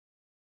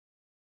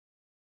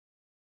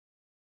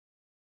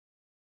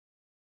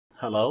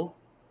Hello,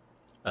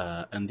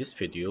 in this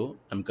video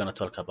I'm gonna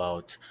talk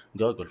about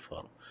Google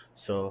Form.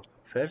 So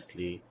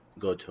firstly,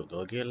 go to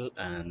Google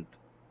and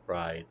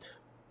write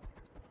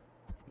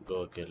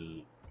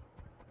Google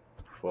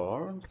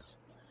Forms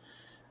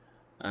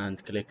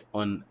and click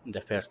on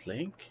the first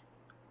link.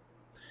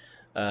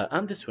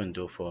 And this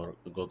window for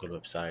Google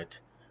website,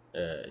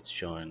 it's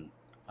showing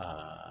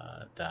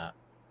the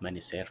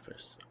many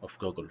surface of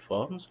Google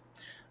Forms,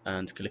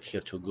 and click here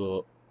to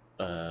go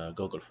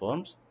Google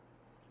Forms.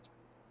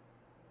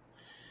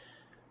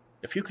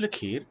 If you click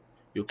here,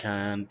 you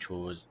can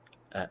choose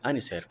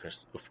any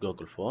surface of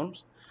Google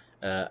Forms,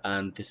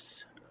 and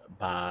this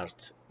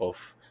part of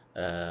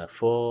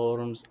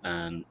forms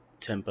and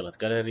template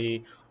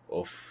gallery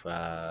of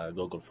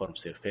Google Form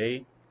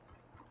survey.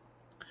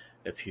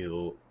 If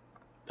you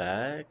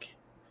back,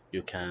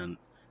 you can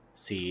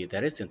see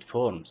the recent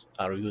forms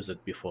are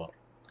used before.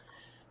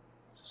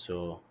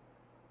 So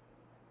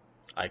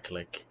I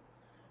click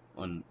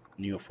on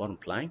new form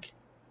blank,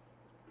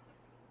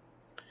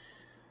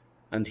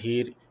 and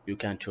here you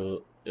can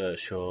show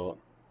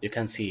you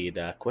can see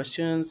the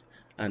questions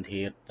and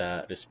here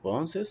the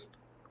responses.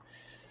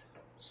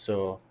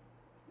 So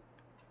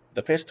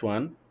the first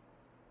one,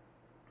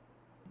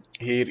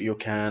 here you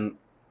can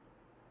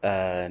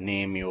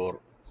name your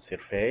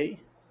survey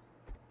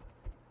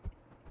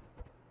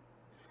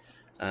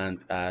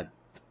and add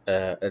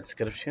a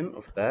description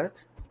of that.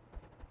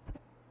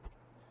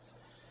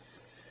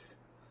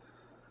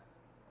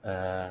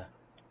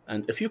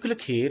 And if you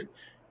click here,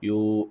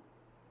 you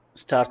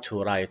start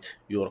to write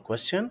your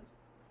question.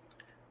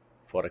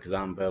 For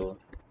example,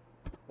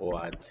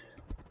 what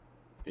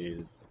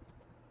is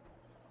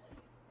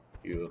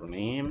your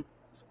name?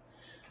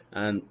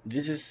 And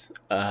this is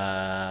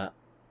the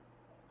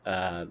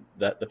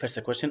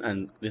first question,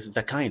 and this is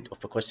the kind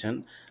of a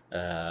question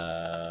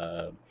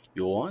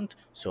you want.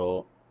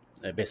 So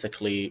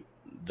basically,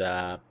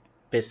 the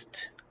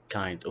best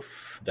kind of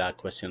the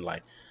question,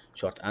 like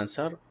short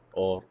answer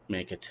or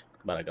make it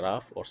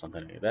paragraph or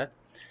something like that.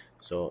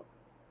 So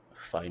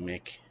if I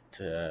make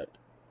it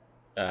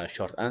a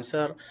short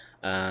answer,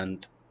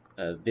 and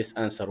this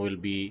answer will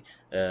be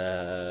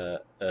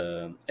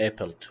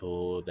able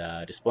to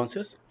the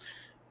responses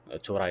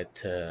to write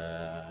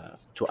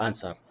to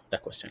answer the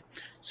question.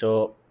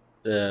 So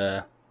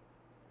here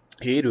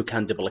you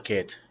can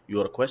duplicate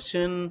your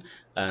question,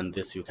 and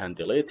this you can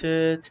delete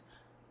it,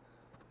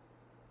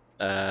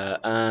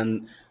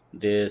 and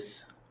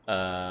this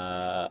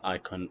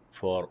icon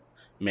for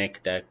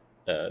make the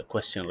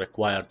question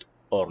required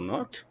or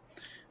not.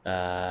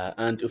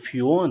 And if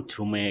you want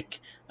to make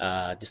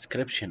a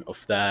description of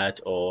that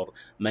or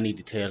many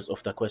details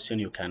of the question,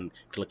 you can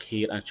click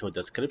here and show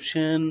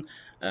description,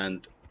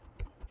 and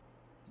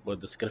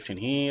put description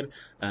here,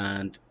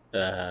 and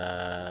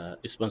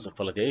responsive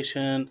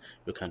validation.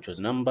 You can choose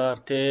number,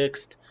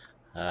 text,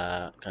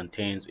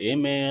 contains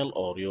email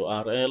or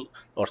URL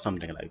or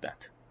something like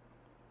that.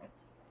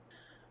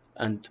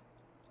 And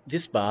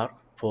this bar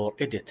for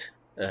edit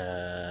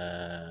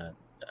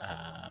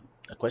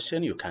a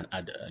question, you can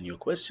add a new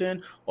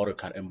question or you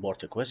can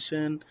import a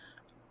question.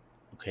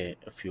 Okay,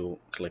 if you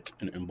click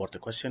on import a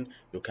question,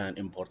 you can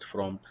import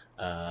from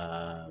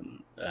the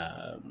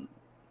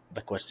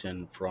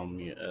question from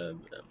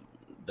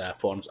the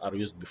forms are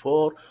used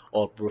before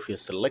or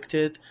previous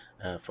selected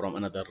from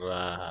another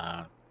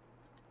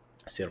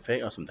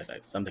survey or something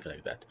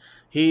like that.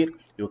 Here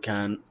you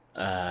can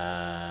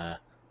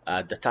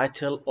add the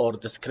title or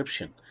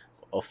description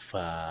of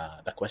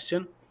the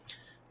question.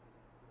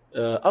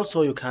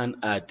 Also, you can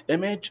add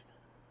image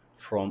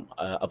from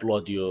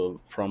upload you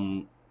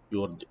from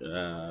your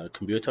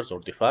computers or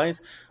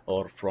device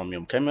or from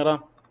your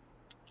camera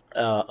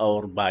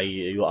or by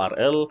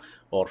URL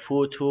or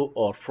photo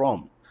or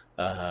from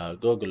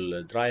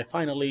Google Drive.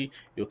 Finally,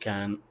 you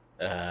can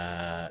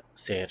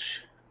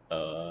search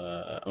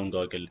on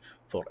Google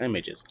for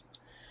images.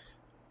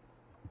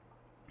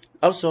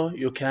 Also,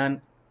 you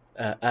can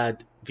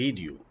add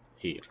video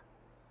here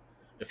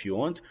if you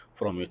want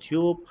from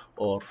YouTube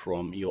or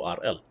from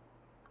URL.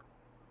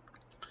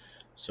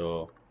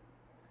 So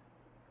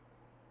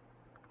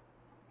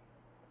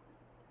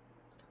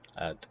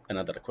add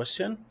another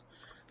question,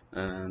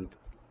 and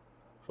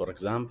for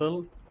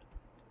example,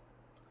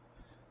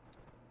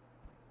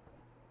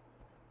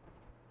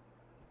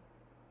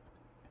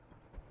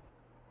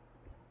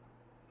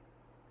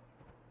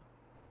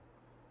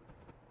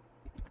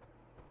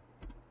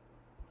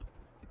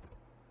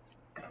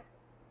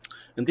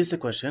 in this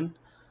question,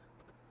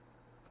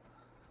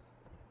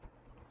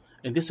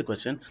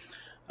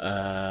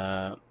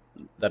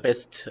 the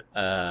best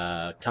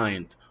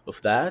kind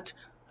of that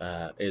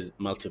is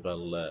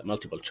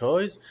multiple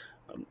choice.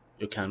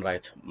 You can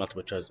write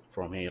multiple choice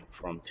from here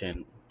from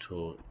 10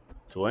 to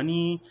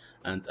 20,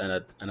 and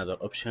another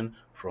option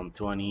from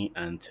 20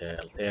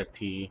 until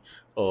 30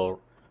 or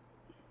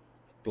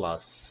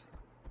plus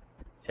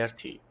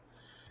 30,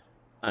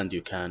 and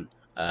you can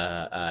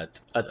add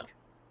other.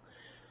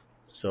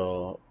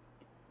 So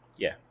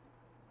yeah,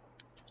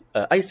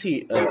 I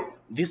see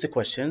these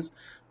questions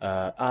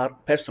are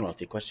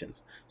personality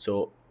questions.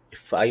 So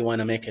if I want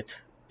to make it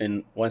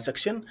in one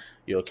section,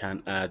 you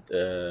can add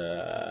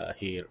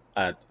here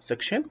add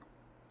section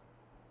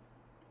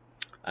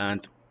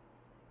and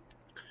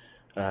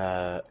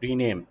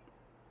rename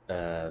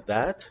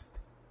that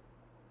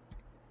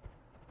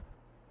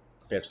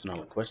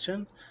personal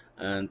question,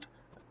 and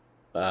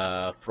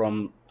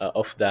from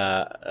of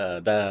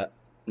the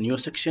new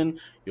section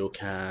you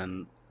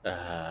can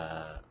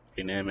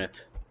rename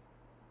it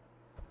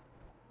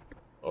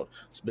or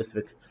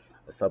specific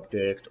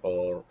subject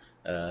or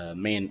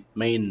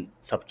main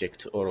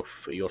subject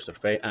of your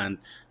survey, and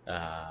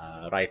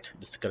write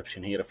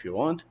description here if you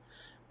want,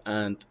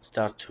 and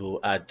start to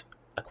add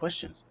a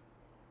questions.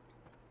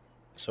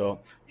 So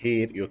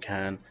here you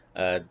can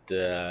add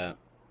a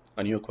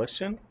new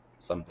question,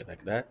 something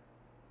like that,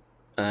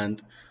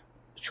 and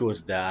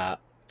choose the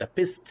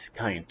best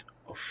kind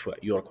of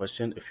your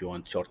question, if you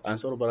want short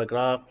answer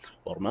paragraph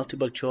or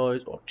multiple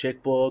choice or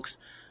checkbox.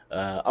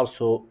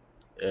 Also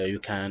you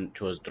can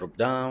choose drop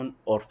down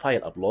or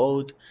file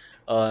upload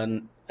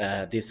on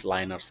this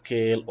liner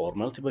scale or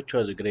multiple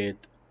choice grid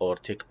or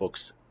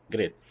checkbox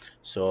grid.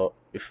 So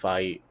if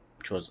I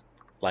choose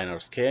liner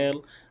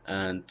scale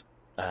and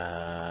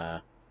uh,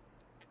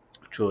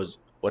 choose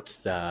what's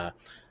the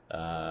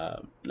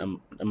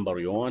number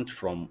you want,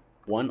 from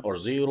 1 or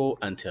 0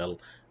 until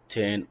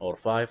 10 or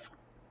 5,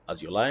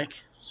 as you like.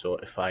 So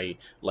if I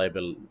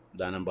label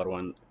the number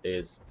 1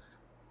 is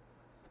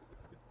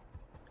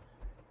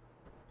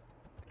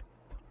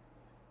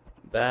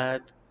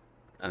bad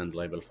and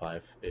label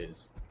 5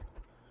 is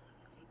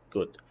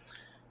good.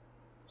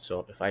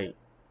 So if I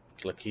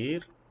click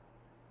here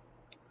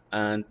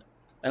and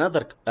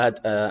add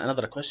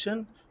another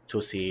question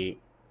to see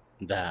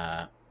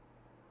the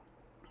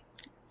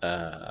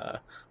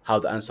how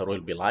the answer will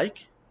be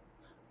like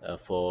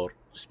for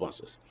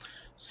responses.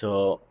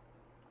 So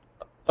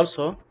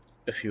also,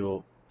 if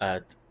you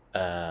add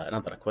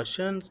another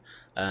questions,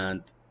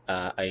 and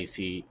I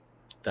see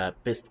the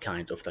best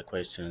kind of the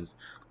questions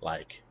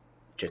like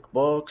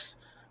checkbox,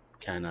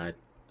 can I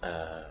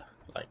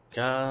like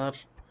car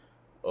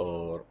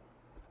or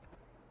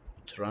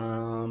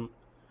tram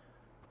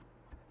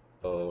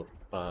or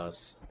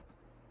bus,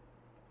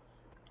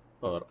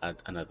 or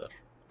add another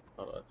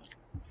or other.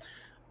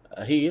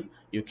 Here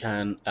you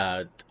can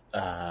add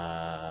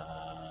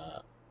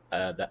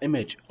the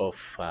image of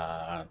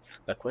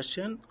the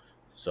question.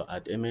 So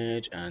add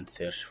image and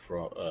search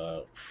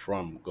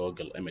from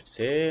Google image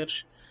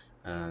search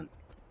and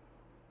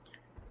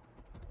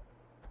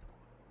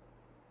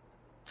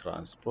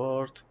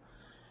transport,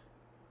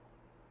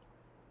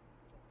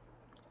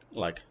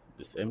 like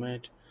this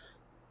image.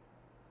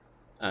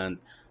 And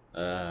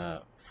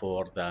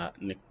for the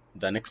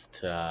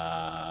next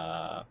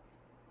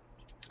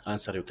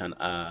answer, you can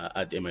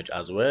add image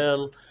as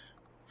well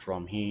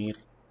from here,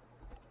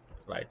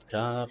 write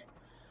car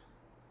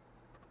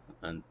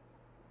and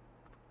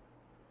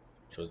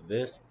choose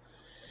this.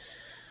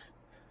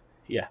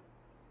 Yeah,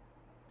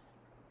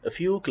 if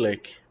you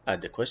click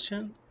add the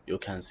question, you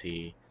can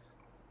see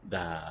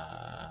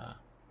the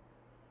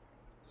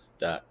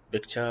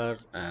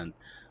pictures and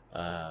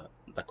uh,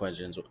 the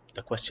questions.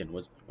 The question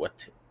was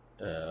what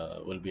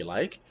will be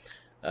like,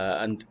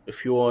 and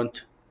if you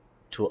want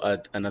to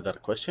add another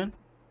question,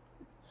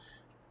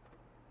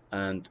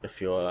 and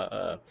if you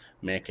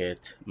make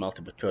it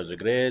multiple choice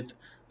grid,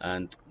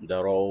 and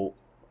the row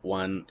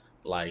one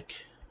like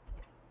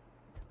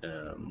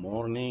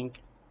morning,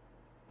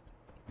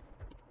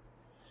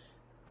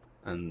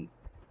 and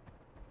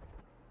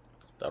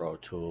the row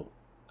two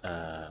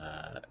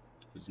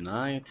is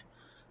night,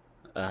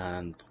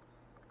 and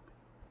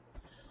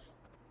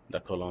the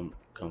column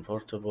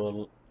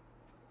comfortable,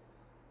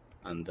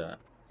 and uh,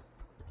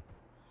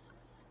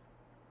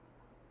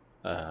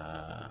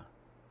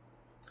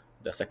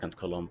 the second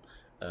column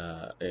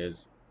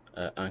is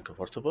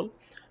uncomfortable.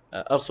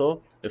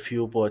 Also, if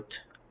you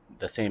put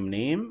the same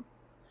name,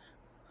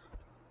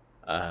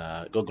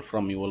 Google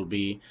Chrome will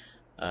be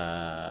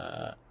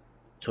tell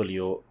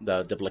you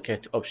the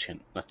duplicate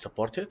option not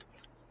supported.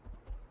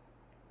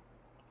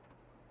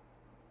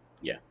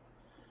 Yeah.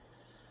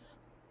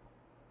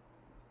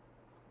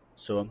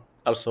 So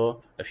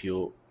also, if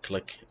you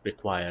click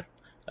require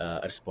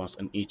a response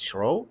in each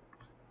row,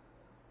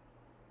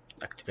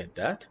 activate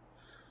that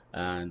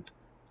and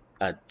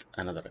add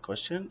another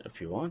question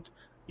if you want.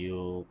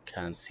 You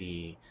can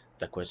see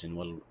the question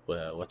will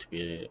what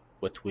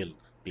will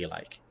be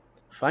like.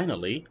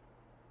 Finally,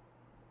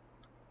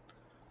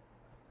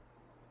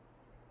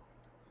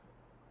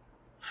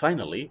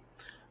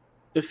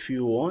 if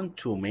you want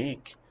to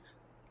make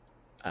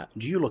a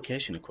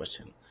geolocation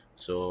question,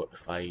 so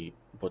if I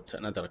put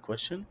another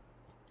question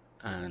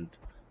and,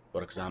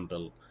 for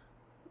example,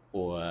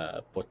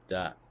 put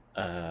the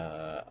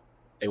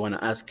I want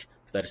to ask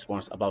the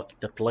response about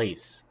the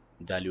place,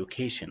 the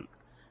location,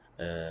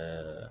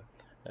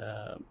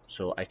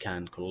 so I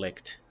can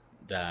collect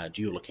the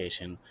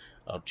geolocation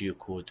or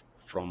geocode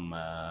from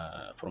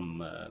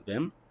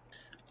them.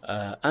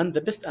 And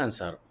the best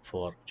answer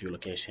for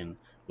geolocation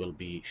will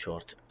be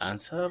short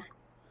answer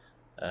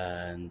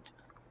and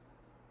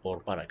or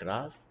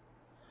paragraph,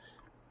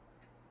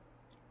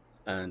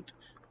 and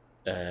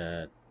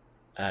uh,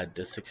 add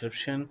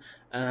description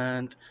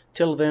and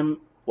tell them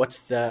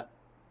what's the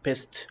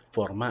best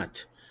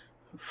format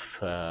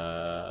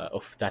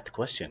of that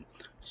question.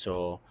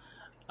 So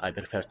I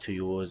prefer to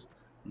use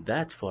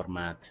that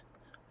format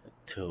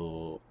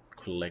to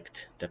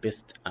collect the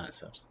best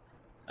answers.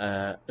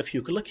 If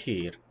you click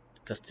here,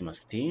 customize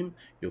theme,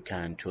 you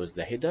can choose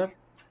the header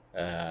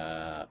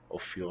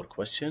of your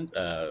question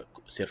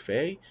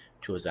survey,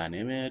 choose an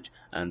image,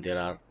 and there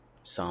are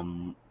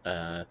some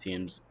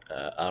themes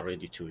are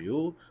ready to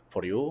you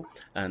for you,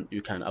 and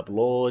you can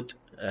upload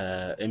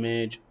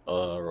image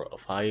or a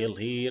file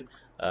here,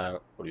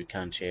 or you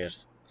can share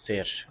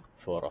search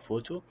for a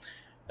photo.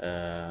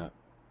 Uh,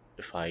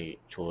 if I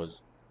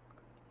choose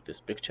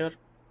this picture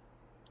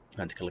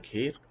and click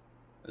here,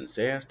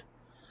 insert,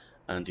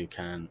 and you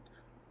can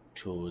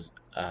choose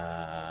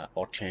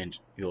or change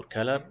your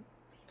color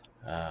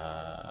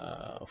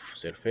of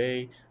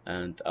survey,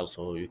 and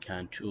also you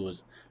can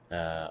choose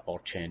or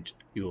change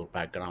your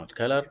background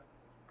color,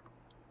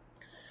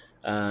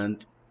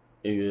 and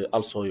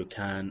also you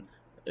can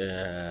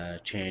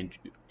change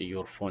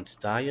your font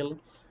style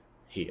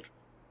here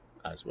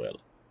as well.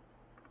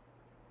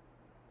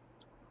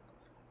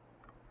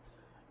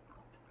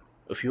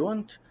 If you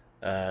want,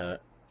 uh,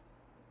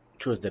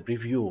 choose the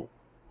preview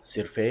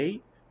survey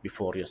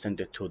before you send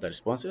it to the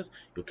responses.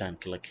 You can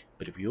click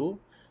preview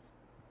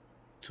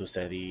to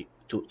see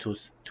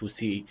to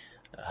see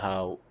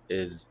how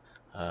is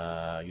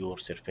your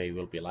survey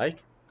will be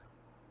like.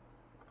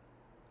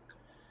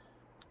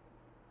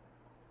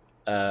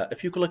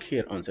 If you click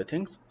here on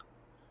settings,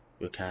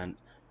 you can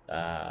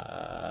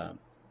uh,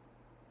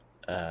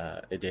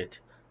 edit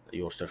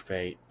your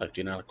survey, like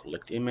general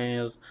collect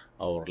emails,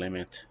 or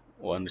limit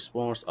one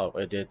response, or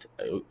edit.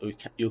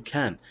 You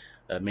can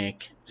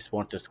make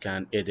responders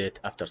can edit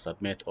after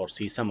submit, or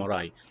see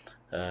summary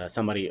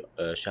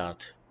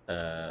chart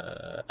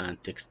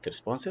and text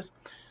responses.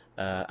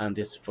 And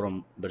this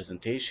from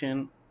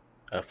presentation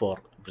for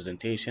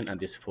presentation, and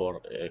this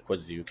for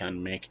quiz. You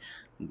can make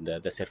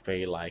the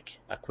survey like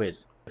a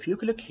quiz. If you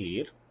click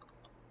here,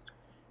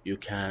 you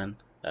can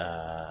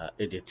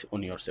edit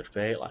on your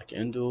survey like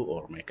undo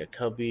or make a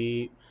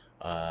copy,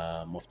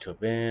 move to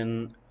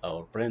bin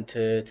or print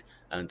it,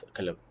 and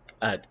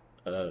add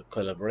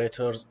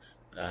collaborators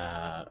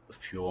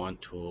if you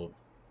want to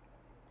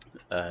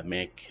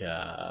make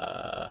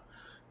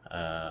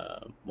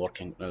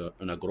working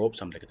in a group,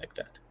 something like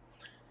that.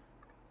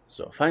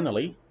 So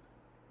finally,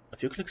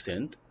 if you click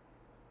send,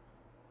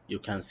 you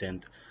can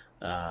send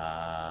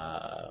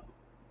uh,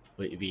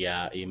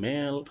 via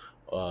email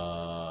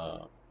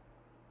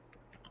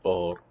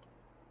or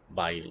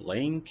by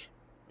link.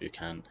 You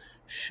can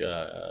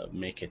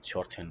make it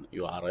shorten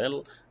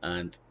URL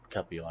and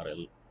copy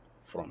URL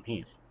from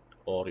here,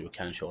 or you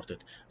can short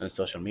it on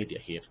social media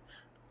here,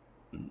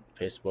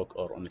 Facebook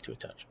or on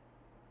Twitter.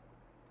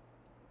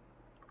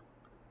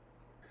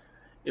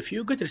 If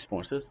you get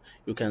responses,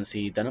 you can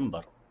see the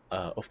number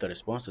of the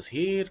responses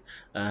here,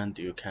 and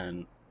you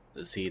can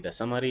see the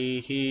summary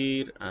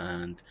here,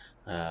 and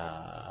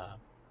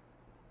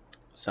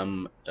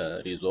some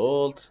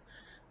results,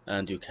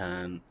 and you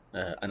can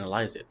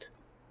analyze it.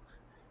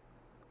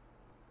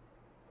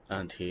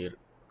 And here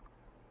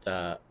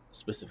the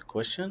specific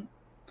question,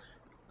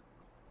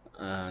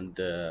 and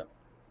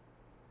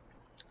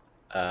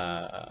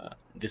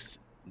this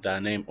the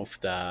name of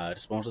the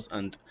responses,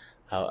 and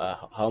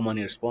how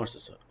many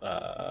responses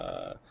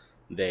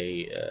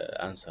they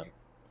answer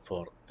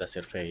for the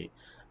survey,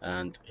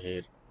 and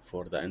here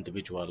for the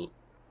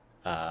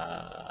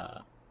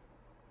uh,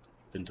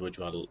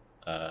 individual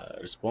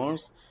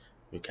response,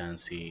 you can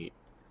see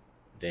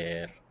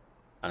their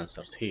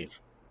answers here.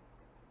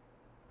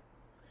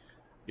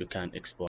 You can export